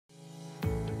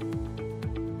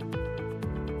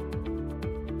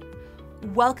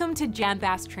Welcome to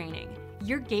JanBask Training,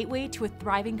 your gateway to a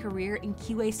thriving career in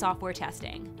QA software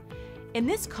testing. In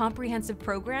this comprehensive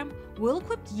program, we'll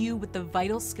equip you with the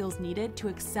vital skills needed to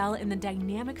excel in the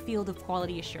dynamic field of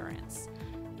quality assurance.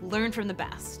 Learn from the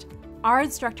best. Our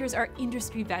instructors are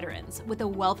industry veterans with a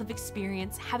wealth of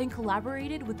experience, having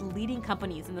collaborated with leading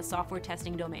companies in the software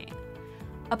testing domain.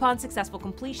 Upon successful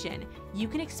completion, you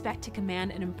can expect to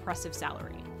command an impressive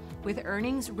salary, with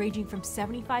earnings ranging from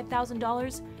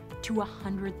 $75,000 to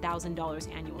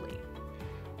 $100,000 annually.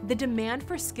 The demand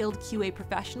for skilled QA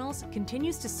professionals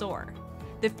continues to soar.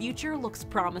 The future looks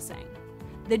promising.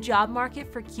 The job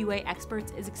market for QA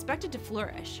experts is expected to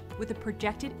flourish, with a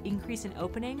projected increase in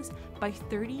openings by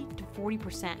 30 to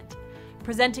 40%,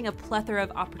 presenting a plethora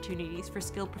of opportunities for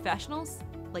skilled professionals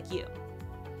like you.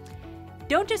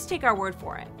 Don't just take our word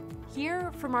for it.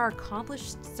 Hear from our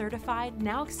accomplished certified,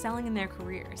 now excelling in their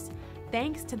careers,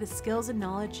 thanks to the skills and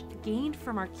knowledge gained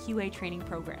from our QA training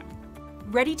program.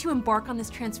 Ready to embark on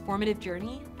this transformative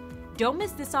journey? Don't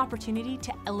miss this opportunity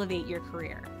to elevate your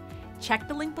career. Check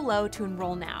the link below to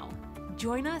enroll now.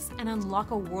 Join us and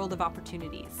unlock a world of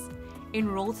opportunities.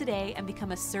 Enroll today and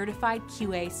become a certified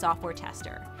QA software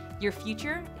tester. Your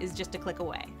future is just a click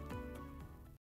away.